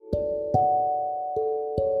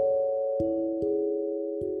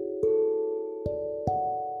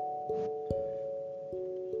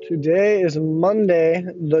Today is Monday,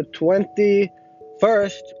 the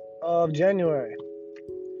 21st of January.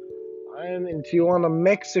 I am in Tijuana,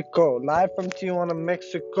 Mexico, live from Tijuana,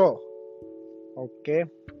 Mexico. Okay.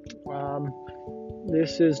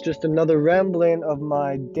 This is just another rambling of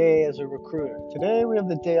my day as a recruiter. Today we have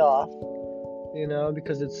the day off,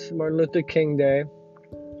 because it's Martin Luther King Day.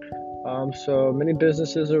 So many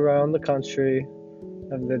businesses around the country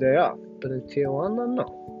have the day off, but in Tijuana,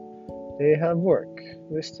 no. They have work.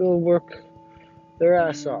 They still work their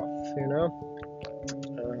ass off,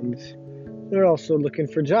 And they're also looking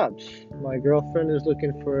for jobs. My girlfriend is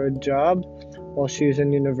looking for a job while she's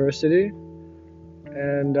in university.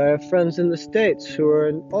 And I have friends in the States who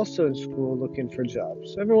are also in school looking for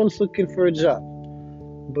jobs. Everyone's looking for a job.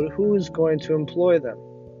 But who is going to employ them?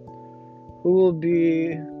 Who will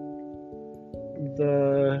be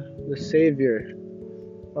the savior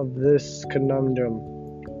of this conundrum?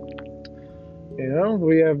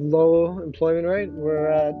 We have low employment rate. We're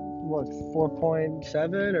at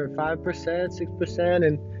 4.7 or 5%, 6%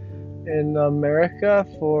 in America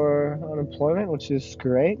for unemployment, which is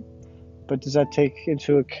great. But does that take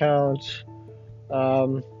into account,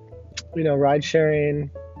 ride sharing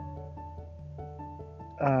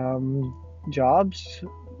jobs,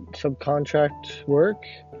 subcontract work?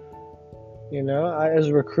 As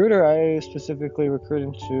a recruiter, I specifically recruit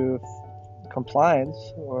into compliance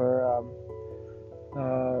or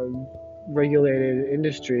regulated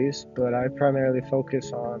industries, but I primarily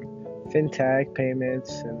focus on fintech,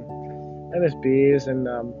 payments, and MSBs, and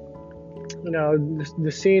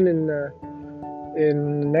the scene in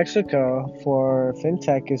Mexico for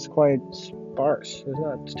fintech is quite sparse. There's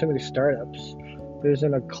not too many startups. There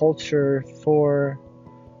isn't a culture for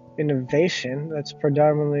innovation. That's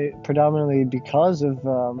predominantly because of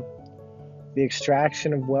the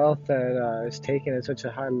extraction of wealth that is taken at such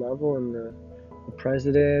a high level, and the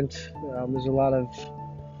president. I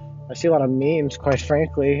see a lot of memes, quite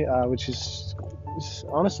frankly, which is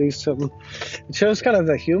honestly it shows kind of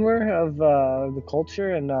the humor of the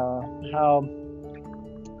culture and how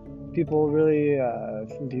people really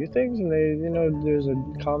view things. And there's a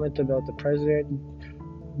comment about the president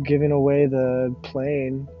giving away the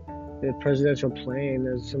presidential plane,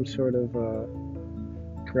 as some sort of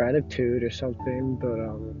gratitude or something, but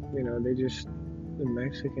the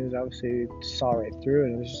Mexicans obviously saw right through it,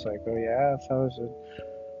 and it was just like, oh yeah,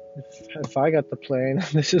 if I got the plane,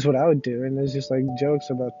 this is what I would do. And there's just like jokes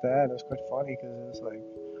about that. It's quite funny because it's like,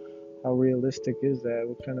 how realistic is that?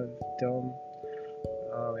 What kind of dumb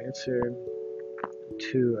answer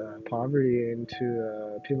to poverty and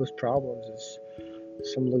to people's problems is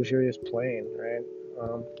some luxurious plane, right?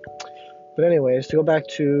 But anyways, to go back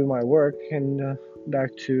to my work and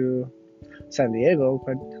back to San Diego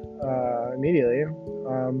quite immediately.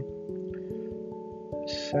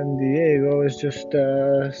 San Diego is just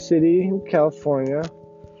a city in California,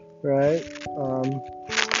 right? A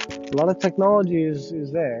lot of technology is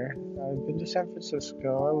there. I've been to San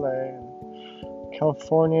Francisco, LA, and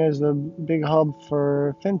California is the big hub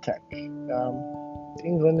for fintech.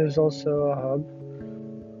 England is also a hub.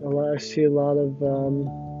 I see a lot of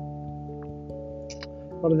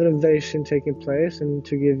innovation taking place. And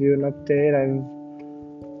to give you an update, I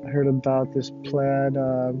heard about this planned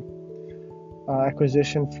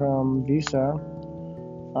acquisition from Visa.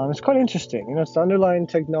 It's quite interesting. It's the underlying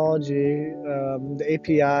technology, the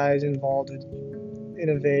APIs involved in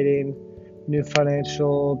innovating new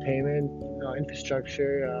financial payment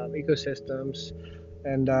infrastructure, ecosystems,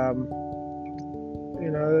 and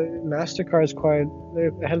MasterCard is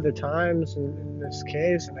they're ahead of the times in this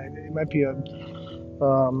case, and it might be a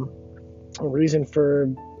reason for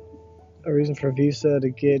Visa to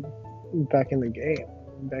get back in the game,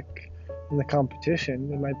 back in the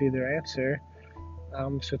competition. It might be their answer.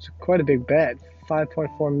 So it's quite a big bet.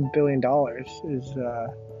 $5.4 billion is a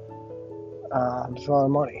lot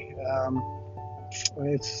of money.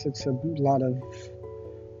 It's a lot of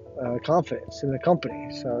confidence in the company.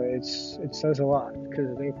 So it says a lot, because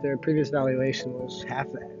I think their previous valuation was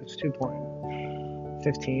half that. It's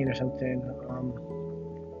 2.15 or something.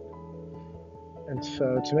 And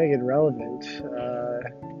so to make it relevant,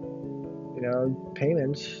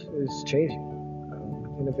 payments is changing.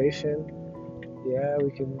 Innovation, yeah,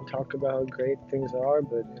 we can talk about how great things are,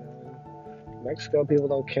 but in Mexico, people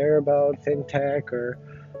don't care about fintech or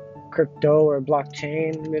crypto or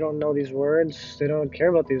blockchain. They don't know these words. They don't care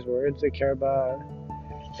about these words. They care about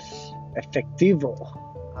efectivo,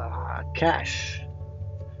 cash,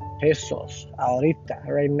 pesos, ahorita,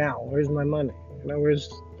 right now. Where's my money?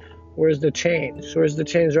 Where's the change? Where's the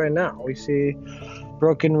change right now? We see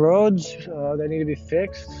broken roads that need to be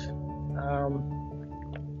fixed.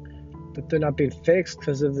 that they're not being fixed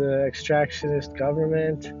because of the extractionist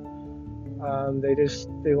government.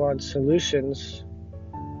 They want solutions,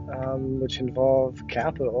 which involve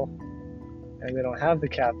capital, and they don't have the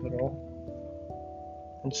capital,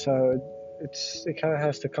 and so it kind of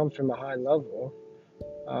has to come from a high level.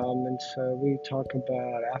 And so we talk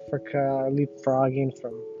about Africa leapfrogging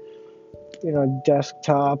from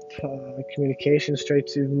desktop communication straight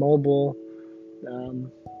to mobile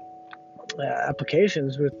um,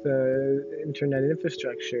 applications with internet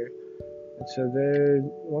infrastructure. And so they're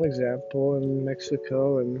one example. In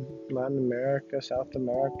Mexico and Latin America, South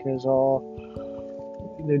America is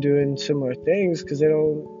they're doing similar things because they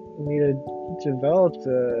don't need to develop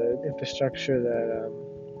the infrastructure that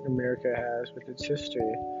America has with its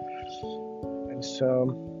history. And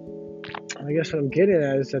so I guess what I'm getting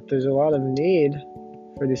at is that there's a lot of need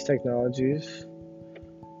for these technologies,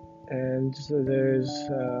 and so there's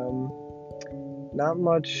not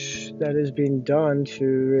much that is being done to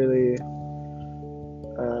really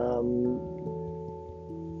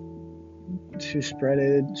to spread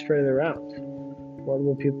it around. What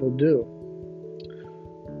will people do?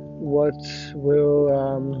 What will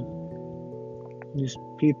these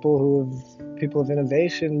people of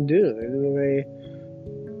innovation do? Will they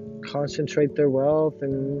concentrate their wealth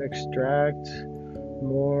and extract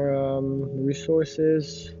more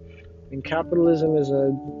resources? And capitalism is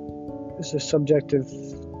a subjective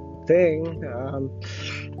thing.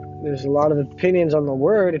 There's a lot of opinions on the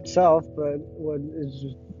word itself, but what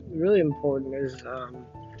is really important is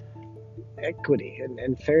equity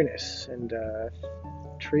and fairness and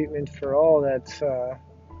treatment for all that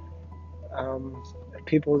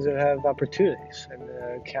people that have opportunities.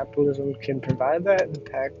 And capitalism can provide that, and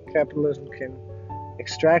capitalism can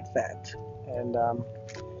extract that. And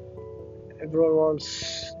everyone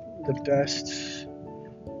wants the best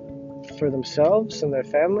for themselves and their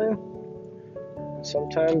family.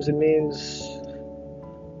 Sometimes it means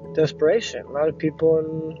desperation. A lot of people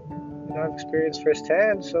I've experienced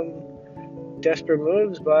firsthand some desperate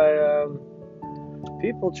moves by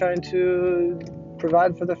people trying to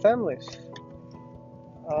provide for their families.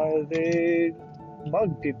 They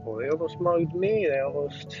mug people. They almost mugged me. They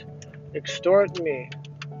almost extort me.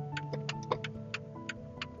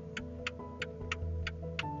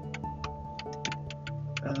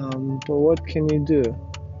 But what can you do?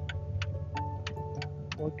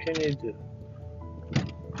 What can you do?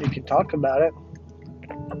 You can talk about it.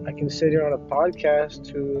 I can sit here on a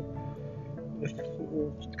podcast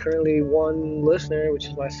with currently one listener, which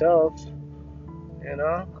is myself,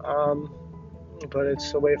 but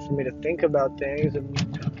it's a way for me to think about things and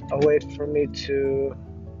a way for me to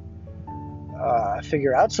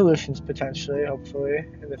figure out solutions potentially, hopefully,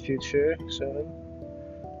 in the future soon.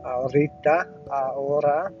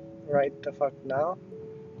 Ahora, right the fuck now,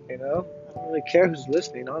 I don't really care who's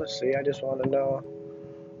listening, honestly. I just want to know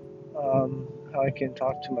how I can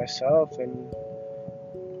talk to myself and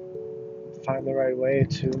find the right way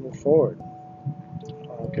to move forward.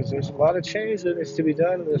 Because there's a lot of change that needs to be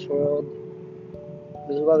done in this world.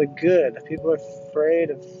 There's a lot of good. People are afraid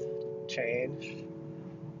of change.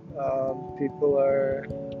 People are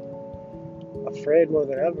afraid more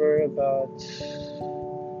than ever about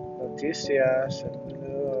noticias and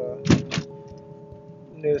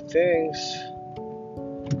new things.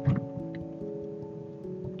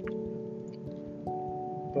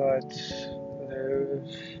 But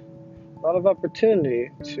there's a lot of opportunity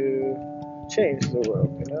to change the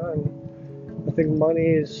world, and I think money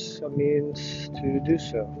is a means to do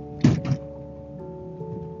so.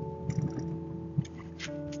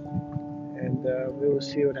 And we will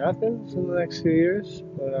see what happens in the next few years,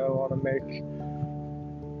 but I want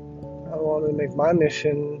to make my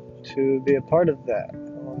mission to be a part of that. I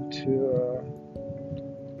want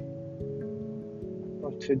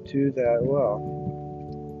to do that well.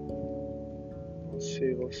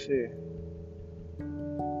 We'll see.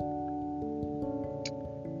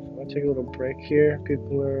 I'll take a little break here.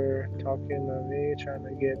 People are talking to me, trying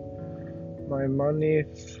to get my money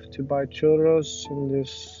to buy churros in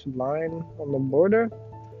this line on the border.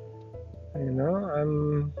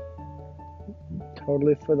 I'm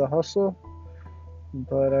totally for the hustle,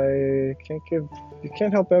 but you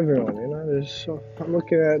can't help everyone. I'm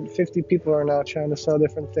looking at 50 people are now trying to sell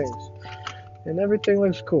different things, and everything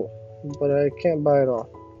looks cool, but I can't buy it all.